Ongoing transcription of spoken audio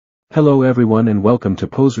Hello everyone and welcome to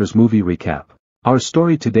Poser's Movie Recap. Our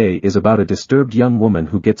story today is about a disturbed young woman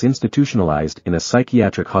who gets institutionalized in a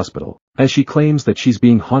psychiatric hospital, as she claims that she's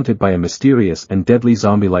being haunted by a mysterious and deadly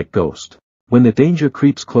zombie-like ghost. When the danger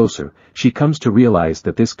creeps closer, she comes to realize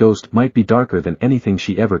that this ghost might be darker than anything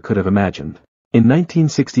she ever could have imagined. In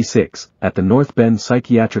 1966, at the North Bend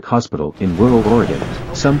Psychiatric Hospital in rural Oregon,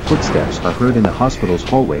 some footsteps are heard in the hospital's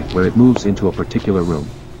hallway where it moves into a particular room.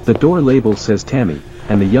 The door label says Tammy,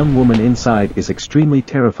 and the young woman inside is extremely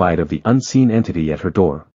terrified of the unseen entity at her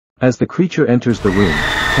door. As the creature enters the room,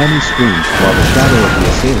 Tammy screams while the shadow of the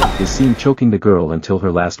assailant is seen choking the girl until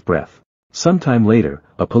her last breath. Sometime later,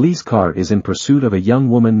 a police car is in pursuit of a young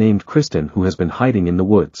woman named Kristen who has been hiding in the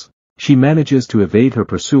woods. She manages to evade her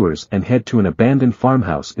pursuers and head to an abandoned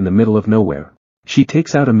farmhouse in the middle of nowhere. She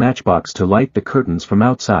takes out a matchbox to light the curtains from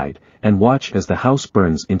outside, and watch as the house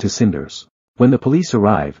burns into cinders. When the police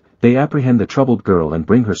arrive, they apprehend the troubled girl and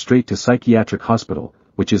bring her straight to psychiatric hospital,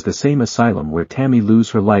 which is the same asylum where Tammy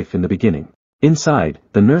lose her life in the beginning. Inside,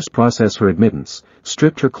 the nurse processes her admittance,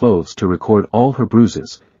 stripped her clothes to record all her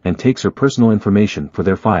bruises, and takes her personal information for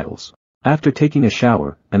their files. After taking a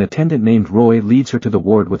shower, an attendant named Roy leads her to the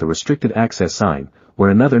ward with a restricted access sign,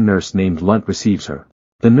 where another nurse named Lunt receives her.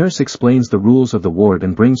 The nurse explains the rules of the ward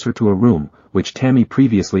and brings her to a room, which Tammy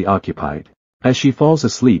previously occupied. As she falls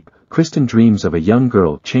asleep, Kristen dreams of a young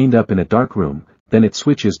girl chained up in a dark room, then it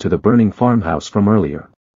switches to the burning farmhouse from earlier.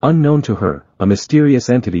 Unknown to her, a mysterious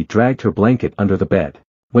entity dragged her blanket under the bed.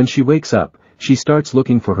 When she wakes up, she starts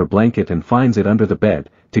looking for her blanket and finds it under the bed,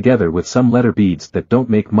 together with some letter beads that don't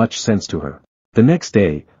make much sense to her. The next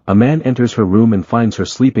day, a man enters her room and finds her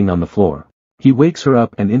sleeping on the floor. He wakes her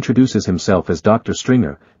up and introduces himself as Dr.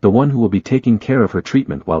 Stringer, the one who will be taking care of her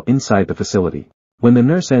treatment while inside the facility. When the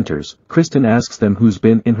nurse enters, Kristen asks them who's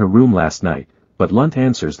been in her room last night, but Lunt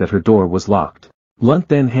answers that her door was locked. Lunt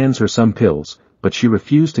then hands her some pills, but she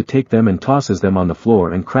refuses to take them and tosses them on the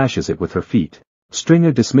floor and crashes it with her feet.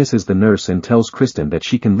 Stringer dismisses the nurse and tells Kristen that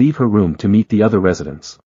she can leave her room to meet the other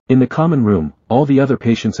residents. In the common room, all the other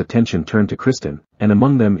patients' attention turn to Kristen, and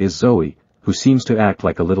among them is Zoe, who seems to act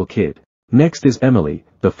like a little kid. Next is Emily,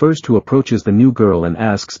 the first who approaches the new girl and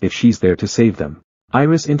asks if she's there to save them.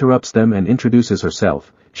 Iris interrupts them and introduces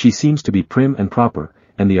herself. She seems to be prim and proper,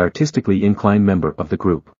 and the artistically inclined member of the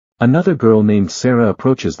group. Another girl named Sarah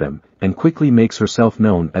approaches them, and quickly makes herself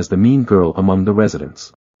known as the mean girl among the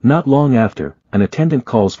residents. Not long after, an attendant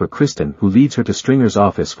calls for Kristen who leads her to Stringer's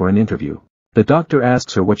office for an interview. The doctor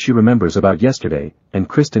asks her what she remembers about yesterday, and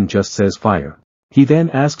Kristen just says fire. He then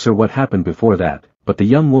asks her what happened before that, but the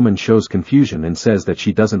young woman shows confusion and says that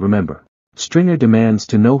she doesn't remember. Stringer demands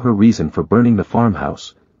to know her reason for burning the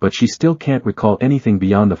farmhouse, but she still can't recall anything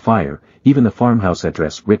beyond the fire, even the farmhouse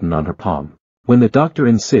address written on her palm. When the doctor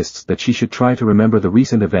insists that she should try to remember the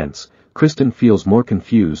recent events, Kristen feels more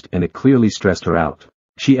confused and it clearly stressed her out.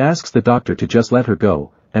 She asks the doctor to just let her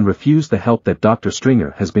go, and refuse the help that Dr.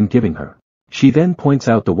 Stringer has been giving her. She then points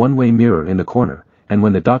out the one-way mirror in the corner, and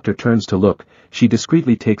when the doctor turns to look, she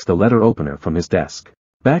discreetly takes the letter opener from his desk.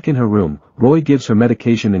 Back in her room, Roy gives her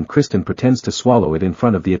medication and Kristen pretends to swallow it in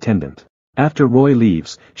front of the attendant. After Roy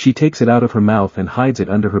leaves, she takes it out of her mouth and hides it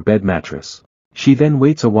under her bed mattress. She then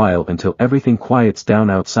waits a while until everything quiets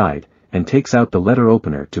down outside, and takes out the letter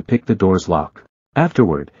opener to pick the door's lock.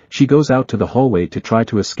 Afterward, she goes out to the hallway to try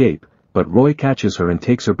to escape, but Roy catches her and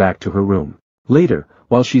takes her back to her room. Later,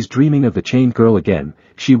 while she's dreaming of the chained girl again,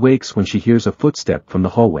 she wakes when she hears a footstep from the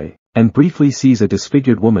hallway, and briefly sees a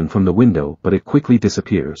disfigured woman from the window but it quickly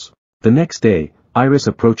disappears. The next day, Iris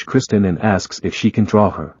approaches Kristen and asks if she can draw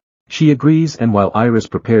her. She agrees, and while Iris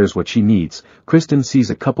prepares what she needs, Kristen sees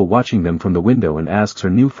a couple watching them from the window and asks her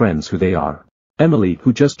new friends who they are. Emily,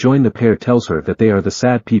 who just joined the pair, tells her that they are the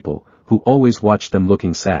sad people, who always watch them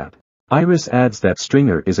looking sad. Iris adds that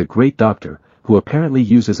Stringer is a great doctor, who apparently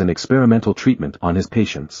uses an experimental treatment on his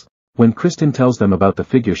patients. When Kristen tells them about the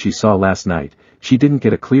figure she saw last night, she didn't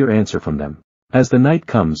get a clear answer from them. As the night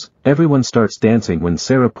comes, everyone starts dancing when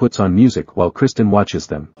Sarah puts on music while Kristen watches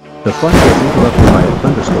them. The fun gets interrupted by a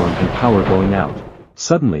thunderstorm and power going out.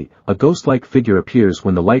 Suddenly, a ghost-like figure appears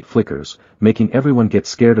when the light flickers, making everyone get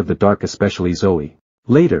scared of the dark, especially Zoe.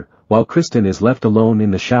 Later, while Kristen is left alone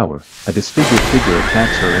in the shower, a disfigured figure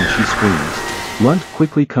attacks her and she screams. Lunt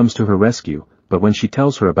quickly comes to her rescue, but when she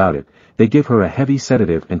tells her about it, they give her a heavy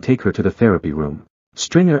sedative and take her to the therapy room.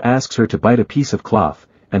 Stringer asks her to bite a piece of cloth,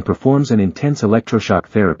 and performs an intense electroshock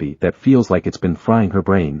therapy that feels like it's been frying her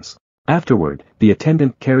brains. Afterward, the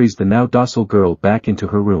attendant carries the now docile girl back into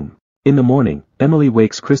her room. In the morning, Emily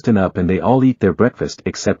wakes Kristen up and they all eat their breakfast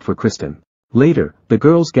except for Kristen. Later, the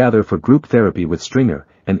girls gather for group therapy with Stringer,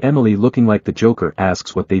 and Emily, looking like the Joker,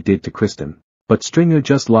 asks what they did to Kristen. But Stringer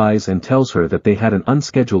just lies and tells her that they had an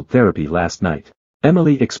unscheduled therapy last night.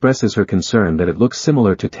 Emily expresses her concern that it looks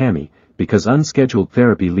similar to Tammy, because unscheduled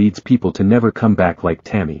therapy leads people to never come back like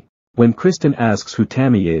Tammy. When Kristen asks who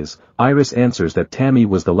Tammy is, Iris answers that Tammy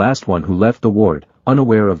was the last one who left the ward,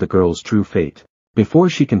 unaware of the girl's true fate. Before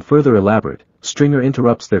she can further elaborate, Stringer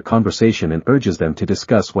interrupts their conversation and urges them to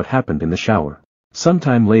discuss what happened in the shower.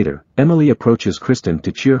 Sometime later, Emily approaches Kristen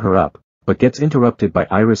to cheer her up, but gets interrupted by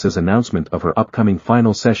Iris's announcement of her upcoming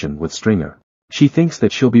final session with Stringer. She thinks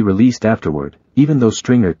that she'll be released afterward, even though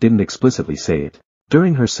Stringer didn't explicitly say it.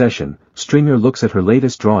 During her session, Stringer looks at her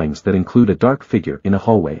latest drawings that include a dark figure in a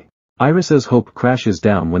hallway. Iris's hope crashes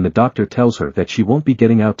down when the doctor tells her that she won't be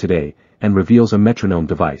getting out today, and reveals a metronome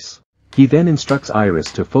device. He then instructs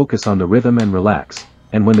Iris to focus on the rhythm and relax,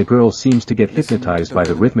 and when the girl seems to get hypnotized by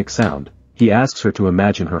the rhythmic sound, he asks her to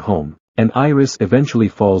imagine her home, and Iris eventually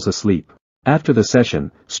falls asleep. After the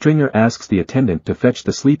session, Stringer asks the attendant to fetch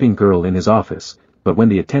the sleeping girl in his office, but when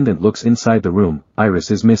the attendant looks inside the room, Iris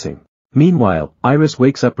is missing. Meanwhile, Iris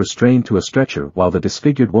wakes up restrained to a stretcher while the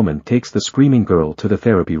disfigured woman takes the screaming girl to the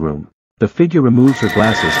therapy room. The figure removes her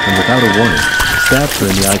glasses and without a warning, stabs her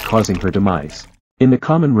in the eye, causing her demise. In the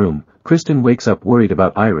common room, Kristen wakes up worried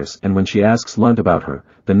about Iris, and when she asks Lunt about her,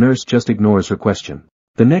 the nurse just ignores her question.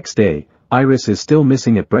 The next day, Iris is still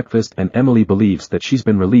missing at breakfast and Emily believes that she's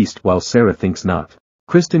been released while Sarah thinks not.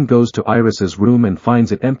 Kristen goes to Iris's room and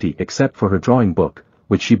finds it empty except for her drawing book,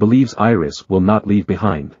 which she believes Iris will not leave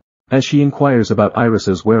behind. As she inquires about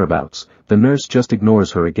Iris's whereabouts, the nurse just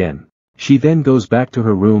ignores her again. She then goes back to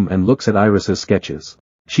her room and looks at Iris's sketches.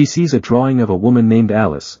 She sees a drawing of a woman named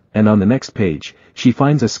Alice, and on the next page, she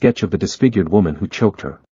finds a sketch of the disfigured woman who choked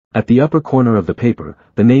her. At the upper corner of the paper,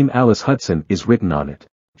 the name Alice Hudson is written on it.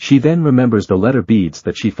 She then remembers the letter beads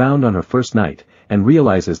that she found on her first night, and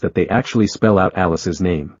realizes that they actually spell out Alice's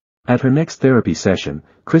name. At her next therapy session,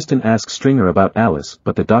 Kristen asks Stringer about Alice,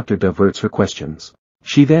 but the doctor diverts her questions.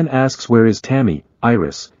 She then asks where is Tammy,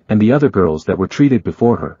 Iris, and the other girls that were treated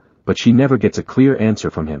before her, but she never gets a clear answer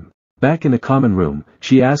from him. Back in the common room,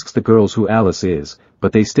 she asks the girls who Alice is,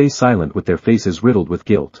 but they stay silent with their faces riddled with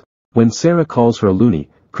guilt. When Sarah calls her a loony,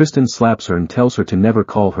 Kristen slaps her and tells her to never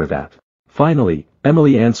call her that. Finally,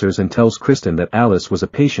 Emily answers and tells Kristen that Alice was a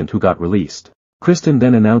patient who got released. Kristen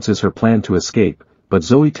then announces her plan to escape, but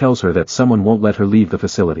Zoe tells her that someone won't let her leave the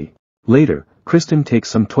facility. Later, Kristen takes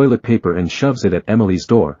some toilet paper and shoves it at Emily's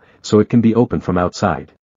door, so it can be opened from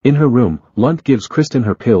outside. In her room, Lunt gives Kristen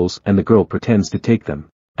her pills and the girl pretends to take them.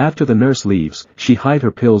 After the nurse leaves, she hides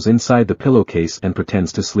her pills inside the pillowcase and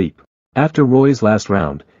pretends to sleep. After Roy's last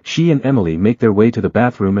round, she and Emily make their way to the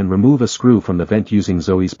bathroom and remove a screw from the vent using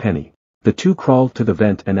Zoe's penny. The two crawl to the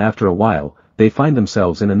vent and after a while, they find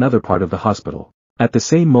themselves in another part of the hospital. At the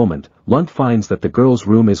same moment, Lunt finds that the girl's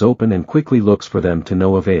room is open and quickly looks for them to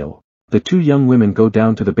no avail. The two young women go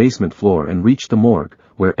down to the basement floor and reach the morgue,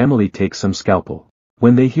 where Emily takes some scalpel.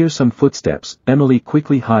 When they hear some footsteps, Emily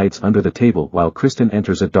quickly hides under the table while Kristen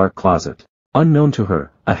enters a dark closet. Unknown to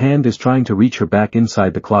her, a hand is trying to reach her back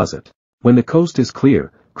inside the closet. When the coast is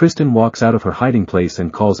clear, Kristen walks out of her hiding place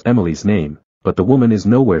and calls Emily's name, but the woman is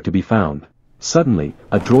nowhere to be found. Suddenly,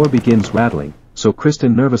 a drawer begins rattling, so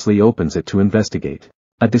Kristen nervously opens it to investigate.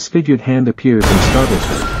 A disfigured hand appears and startles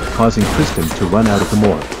her, causing Kristen to run out of the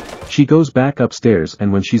morgue. She goes back upstairs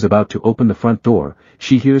and when she's about to open the front door,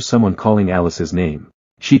 she hears someone calling Alice's name.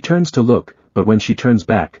 She turns to look, but when she turns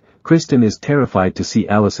back, Kristen is terrified to see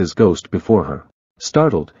Alice's ghost before her.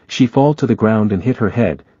 Startled, she falls to the ground and hit her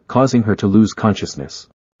head, causing her to lose consciousness.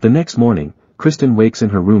 The next morning, Kristen wakes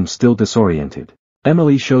in her room still disoriented.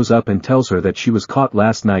 Emily shows up and tells her that she was caught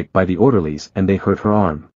last night by the orderlies and they hurt her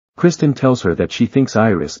arm. Kristen tells her that she thinks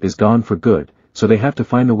Iris is gone for good, so they have to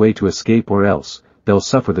find a way to escape or else they'll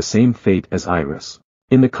suffer the same fate as Iris.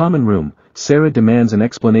 In the common room, Sarah demands an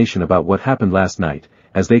explanation about what happened last night,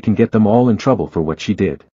 as they can get them all in trouble for what she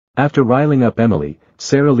did. After riling up Emily,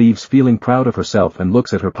 Sarah leaves feeling proud of herself and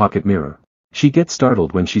looks at her pocket mirror. She gets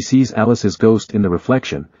startled when she sees Alice's ghost in the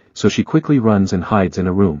reflection, so she quickly runs and hides in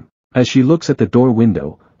a room. As she looks at the door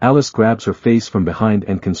window, Alice grabs her face from behind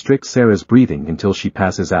and constricts Sarah's breathing until she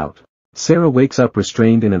passes out. Sarah wakes up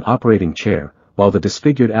restrained in an operating chair, while the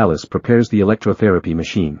disfigured Alice prepares the electrotherapy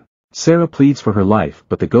machine. Sarah pleads for her life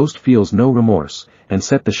but the ghost feels no remorse, and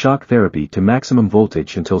set the shock therapy to maximum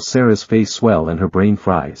voltage until Sarah's face swells and her brain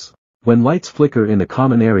fries. When lights flicker in the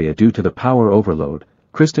common area due to the power overload,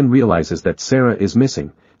 Kristen realizes that Sarah is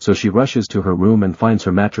missing, so she rushes to her room and finds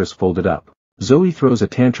her mattress folded up. Zoe throws a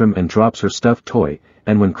tantrum and drops her stuffed toy,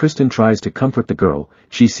 and when Kristen tries to comfort the girl,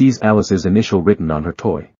 she sees Alice's initial written on her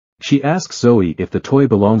toy. She asks Zoe if the toy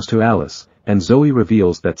belongs to Alice, and Zoe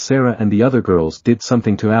reveals that Sarah and the other girls did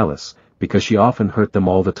something to Alice, because she often hurt them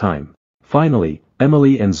all the time. Finally,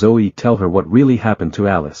 Emily and Zoe tell her what really happened to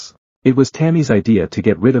Alice. It was Tammy's idea to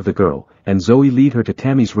get rid of the girl, and Zoe lead her to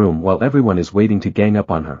Tammy's room while everyone is waiting to gang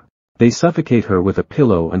up on her. They suffocate her with a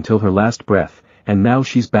pillow until her last breath, and now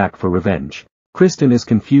she's back for revenge. Kristen is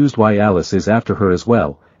confused why Alice is after her as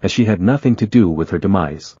well, as she had nothing to do with her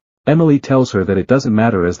demise. Emily tells her that it doesn't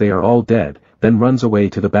matter as they are all dead, then runs away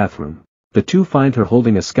to the bathroom. The two find her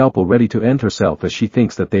holding a scalpel ready to end herself as she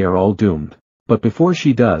thinks that they are all doomed. But before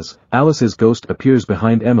she does, Alice's ghost appears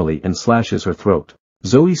behind Emily and slashes her throat.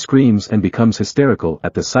 Zoe screams and becomes hysterical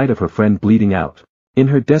at the sight of her friend bleeding out. In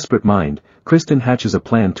her desperate mind, Kristen hatches a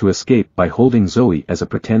plan to escape by holding Zoe as a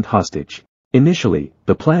pretend hostage. Initially,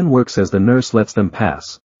 the plan works as the nurse lets them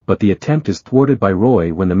pass, but the attempt is thwarted by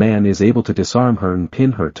Roy when the man is able to disarm her and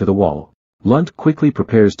pin her to the wall. Lunt quickly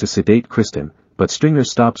prepares to sedate Kristen, but Stringer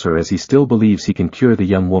stops her as he still believes he can cure the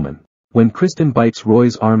young woman. When Kristen bites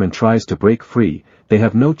Roy's arm and tries to break free, they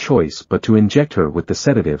have no choice but to inject her with the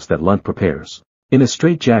sedatives that Lunt prepares. In a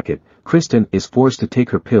straitjacket, Kristen is forced to take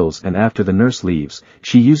her pills, and after the nurse leaves,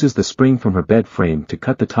 she uses the spring from her bed frame to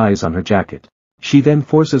cut the ties on her jacket. She then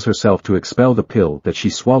forces herself to expel the pill that she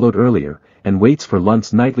swallowed earlier, and waits for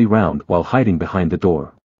Lunt's nightly round while hiding behind the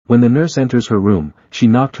door. When the nurse enters her room, she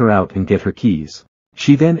knocked her out and get her keys.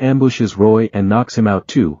 She then ambushes Roy and knocks him out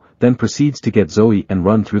too, then proceeds to get Zoe and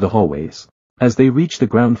run through the hallways. As they reach the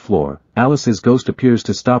ground floor, Alice's ghost appears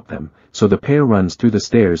to stop them, so the pair runs through the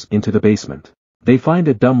stairs into the basement. They find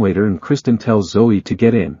a dumbwaiter and Kristen tells Zoe to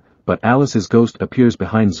get in, but Alice's ghost appears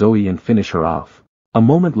behind Zoe and finish her off. A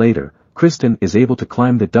moment later, Kristen is able to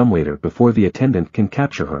climb the dumbwaiter before the attendant can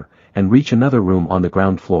capture her, and reach another room on the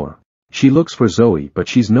ground floor. She looks for Zoe but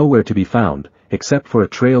she's nowhere to be found, except for a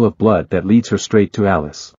trail of blood that leads her straight to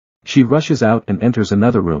Alice. She rushes out and enters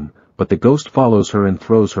another room, but the ghost follows her and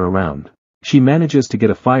throws her around. She manages to get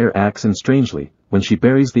a fire axe and strangely, when she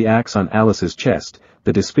buries the axe on Alice's chest,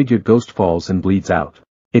 the disfigured ghost falls and bleeds out.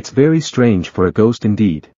 It's very strange for a ghost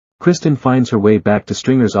indeed. Kristen finds her way back to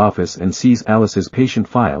Stringer's office and sees Alice's patient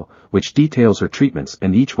file, which details her treatments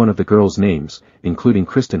and each one of the girls' names, including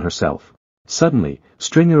Kristen herself. Suddenly,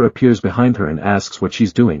 Stringer appears behind her and asks what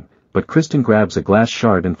she's doing, but Kristen grabs a glass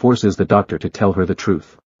shard and forces the doctor to tell her the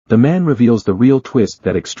truth. The man reveals the real twist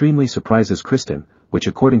that extremely surprises Kristen, which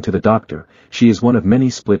according to the doctor, she is one of many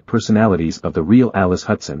split personalities of the real Alice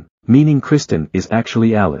Hudson, meaning Kristen is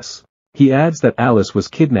actually Alice. He adds that Alice was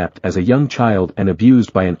kidnapped as a young child and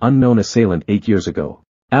abused by an unknown assailant 8 years ago.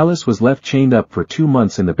 Alice was left chained up for 2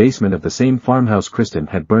 months in the basement of the same farmhouse Kristen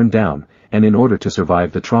had burned down, and in order to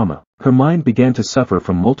survive the trauma, her mind began to suffer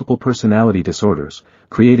from multiple personality disorders,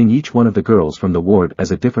 creating each one of the girls from the ward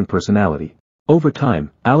as a different personality. Over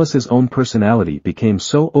time, Alice's own personality became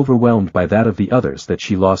so overwhelmed by that of the others that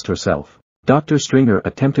she lost herself. Dr. Stringer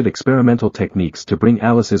attempted experimental techniques to bring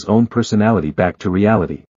Alice's own personality back to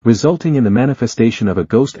reality, resulting in the manifestation of a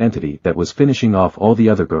ghost entity that was finishing off all the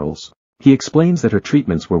other girls. He explains that her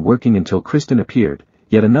treatments were working until Kristen appeared,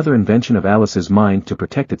 yet another invention of Alice's mind to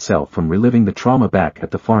protect itself from reliving the trauma back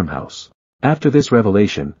at the farmhouse. After this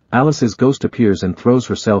revelation, Alice's ghost appears and throws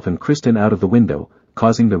herself and Kristen out of the window,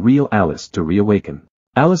 causing the real Alice to reawaken.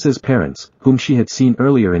 Alice's parents, whom she had seen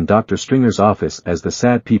earlier in Dr. Stringer's office as the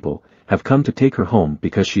sad people, have come to take her home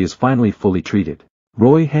because she is finally fully treated.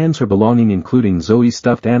 Roy hands her belonging including Zoe's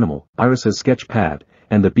stuffed animal, Iris's sketch pad,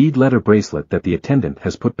 and the bead letter bracelet that the attendant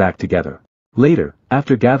has put back together. Later,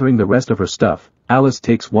 after gathering the rest of her stuff, Alice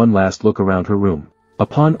takes one last look around her room.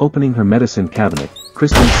 Upon opening her medicine cabinet,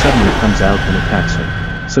 Kristen suddenly comes out and attacks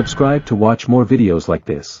her. Subscribe to watch more videos like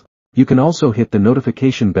this. You can also hit the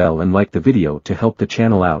notification bell and like the video to help the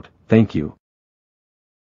channel out. Thank you.